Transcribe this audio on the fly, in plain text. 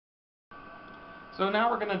So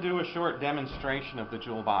now we're going to do a short demonstration of the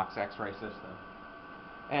jewel box X-ray system.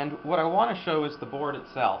 And what I want to show is the board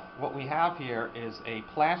itself. What we have here is a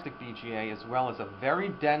plastic BGA as well as a very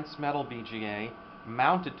dense metal BGA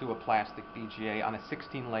mounted to a plastic BGA on a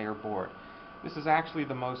 16-layer board. This is actually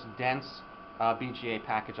the most dense BGA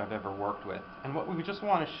package I've ever worked with. And what we just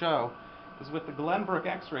want to show is with the Glenbrook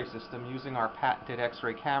X-ray system using our patented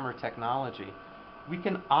X-ray camera technology, we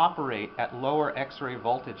can operate at lower X-ray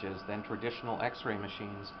voltages than traditional X-ray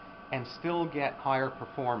machines and still get higher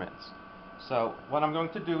performance. So what I'm going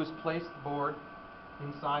to do is place the board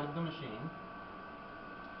inside of the machine.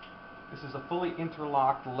 This is a fully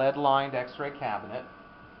interlocked lead-lined X-ray cabinet.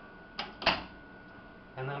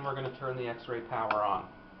 And then we're going to turn the X-ray power on.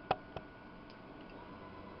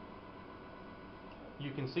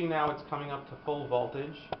 You can see now it's coming up to full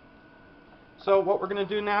voltage. So what we're going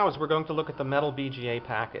to do now is we're going to look at the metal BGA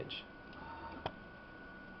package.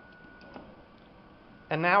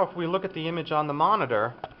 And now if we look at the image on the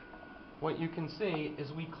monitor, what you can see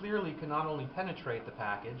is we clearly can not only penetrate the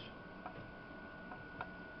package,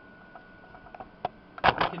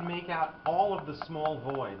 but we can make out all of the small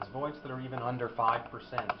voids that are even under 5%,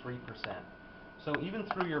 3%. So even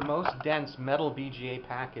through your most dense metal BGA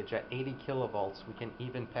package at 80 kilovolts, we can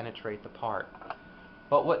even penetrate the part.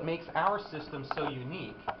 But what makes our system so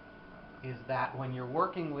unique is that when you're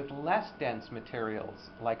working with less dense materials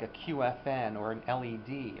like a QFN or an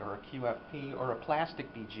LED or a QFP or a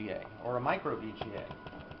plastic BGA or a micro BGA,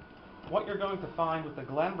 what you're going to find with the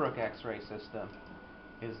Glenbrook X-ray system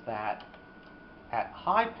is that at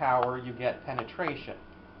high power you get penetration.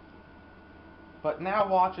 But now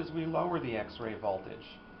watch as we lower the X-ray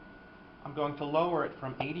voltage. I'm going to lower it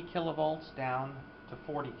from 80 kilovolts down to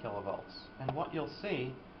 40 kilovolts. And what you'll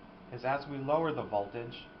see is as we lower the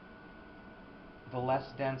voltage, the less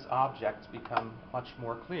dense objects become much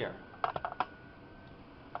more clear.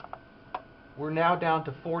 We're now down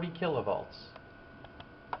to 40 kilovolts.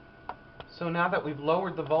 So now that we've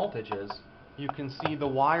lowered the voltages, you can see the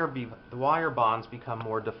wire bonds become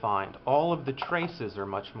more defined. All of the traces are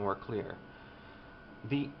much more clear.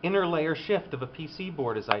 The inner layer shift of a PC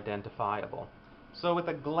board is identifiable. So with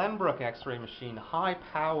a Glenbrook X-ray machine, high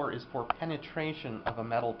power is for penetration of a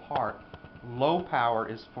metal part. Low power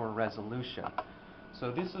is for resolution.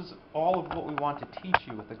 So this is all of what we want to teach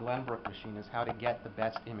you with the Glenbrook machine, is how to get the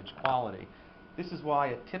best image quality. This is why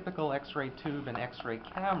a typical X-ray tube and X-ray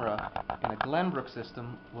camera in a Glenbrook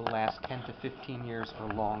system will last 10 to 15 years or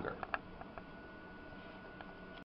longer.